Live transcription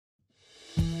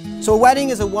So a wedding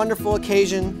is a wonderful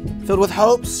occasion filled with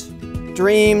hopes,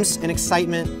 dreams, and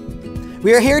excitement.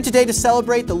 We are here today to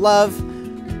celebrate the love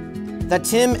that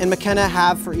Tim and McKenna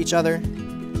have for each other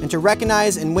and to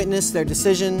recognize and witness their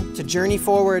decision to journey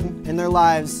forward in their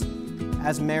lives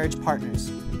as marriage partners.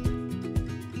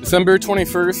 December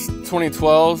 21st,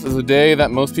 2012 is a day that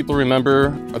most people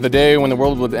remember, or the day when the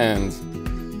world would end.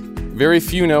 Very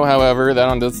few know, however, that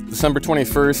on December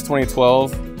 21st,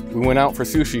 2012, we went out for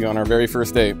sushi on our very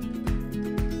first date.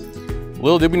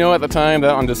 Little did we know at the time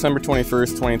that on December 21st,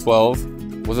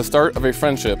 2012 was the start of a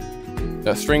friendship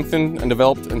that strengthened and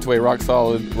developed into a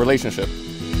rock-solid relationship.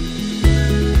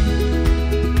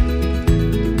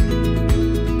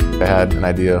 I had an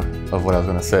idea of what I was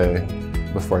going to say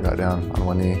before I got down on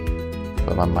one knee,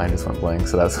 but my mind just went blank,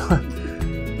 so that's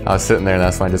when I was sitting there and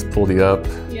that's when I just pulled you up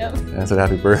and said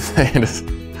happy birthday and just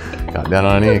got down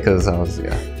on a knee because I was,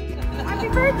 yeah. Happy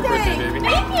birthday! Baby.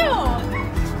 Thank you!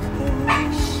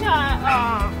 Shut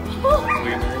up.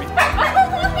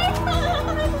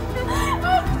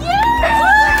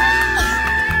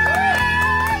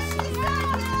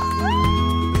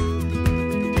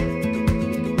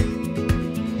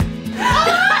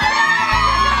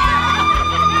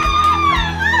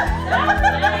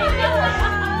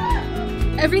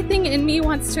 Everything in me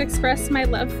wants to express my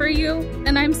love for you,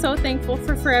 and I'm so thankful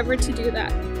for forever to do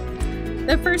that.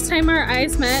 The first time our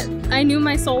eyes met, I knew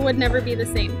my soul would never be the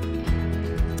same.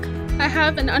 I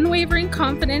have an unwavering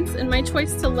confidence in my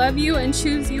choice to love you and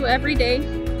choose you every day,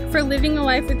 for living a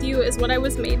life with you is what I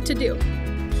was made to do.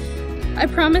 I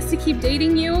promise to keep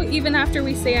dating you even after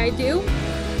we say I do.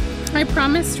 I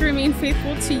promise to remain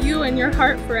faithful to you and your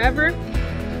heart forever.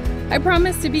 I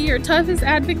promise to be your toughest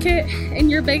advocate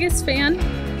and your biggest fan,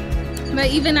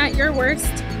 but even at your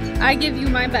worst, I give you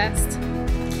my best.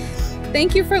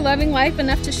 Thank you for loving life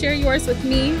enough to share yours with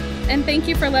me, and thank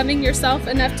you for loving yourself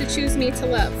enough to choose me to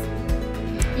love.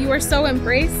 You are so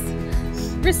embraced,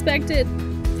 respected,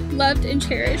 loved, and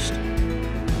cherished.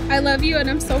 I love you, and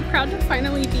I'm so proud to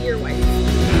finally be your wife.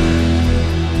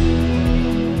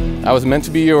 I was meant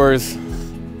to be yours,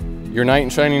 your knight in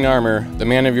shining armor, the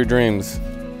man of your dreams.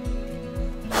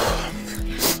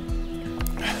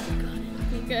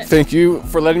 Thank you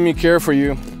for letting me care for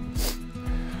you,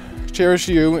 cherish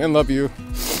you, and love you.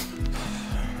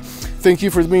 Thank you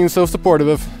for being so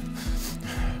supportive,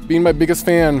 being my biggest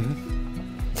fan,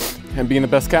 and being the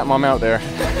best cat mom out there.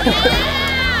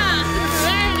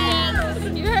 Yeah!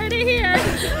 You heard it here.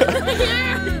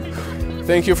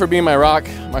 Thank you for being my rock,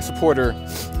 my supporter,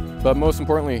 but most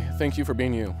importantly, thank you for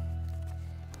being you.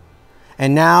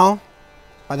 And now,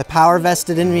 by the power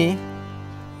vested in me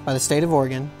by the state of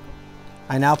Oregon,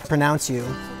 I now pronounce you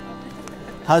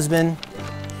husband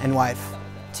and wife.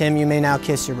 Tim, you may now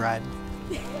kiss your bride.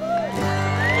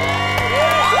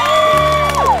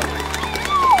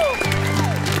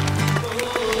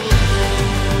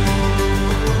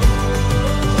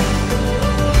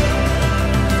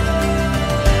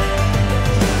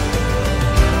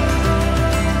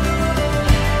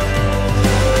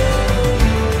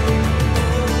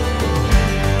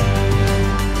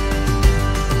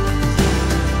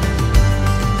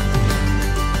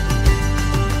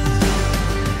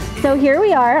 So here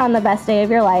we are on the best day of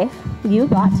your life. You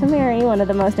got to marry one of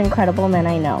the most incredible men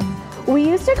I know. We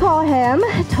used to call him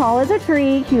tall as a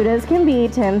tree, cute as can be,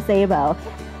 Tim Sabo.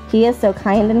 He is so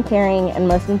kind and caring, and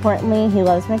most importantly, he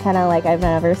loves McKenna like I've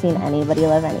never seen anybody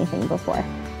love anything before.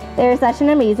 They're such an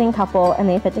amazing couple, and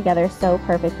they fit together so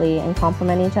perfectly and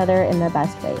complement each other in the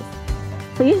best ways.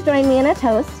 Please join me in a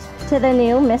toast to the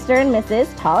new Mr. and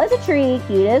Mrs. Tall as a Tree,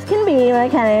 cute as can be,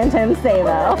 McKenna and Tim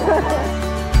Sabo.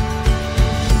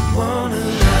 Wanna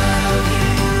love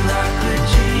you like we're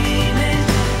dreaming,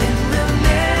 and we'll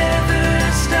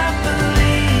never stop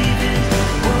believing.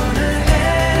 Wanna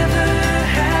ever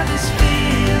have this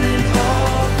feeling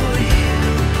all for you.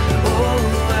 Oh,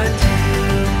 I do.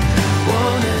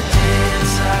 Wanna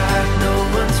dance like no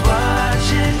one's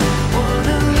watching.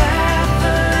 Wanna laugh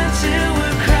until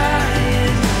we're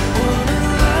crying. Wanna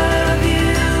love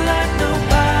you like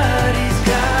nobody's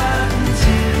gotten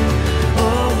to.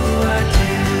 Oh, I do.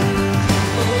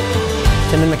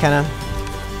 Tim and McKenna,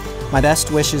 my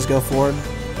best wishes go forward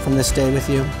from this day with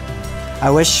you. I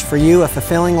wish for you a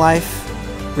fulfilling life,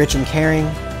 rich in caring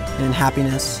and in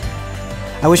happiness.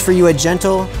 I wish for you a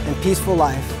gentle and peaceful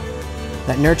life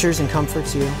that nurtures and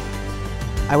comforts you.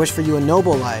 I wish for you a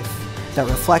noble life that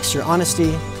reflects your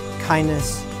honesty,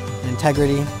 kindness, and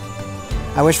integrity.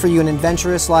 I wish for you an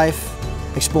adventurous life,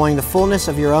 exploring the fullness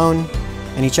of your own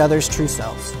and each other's true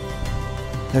selves.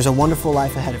 There's a wonderful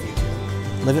life ahead of you.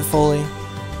 Live it fully,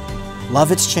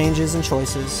 love its changes and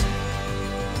choices,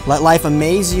 Let life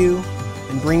amaze you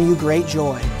and bring you great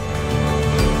joy.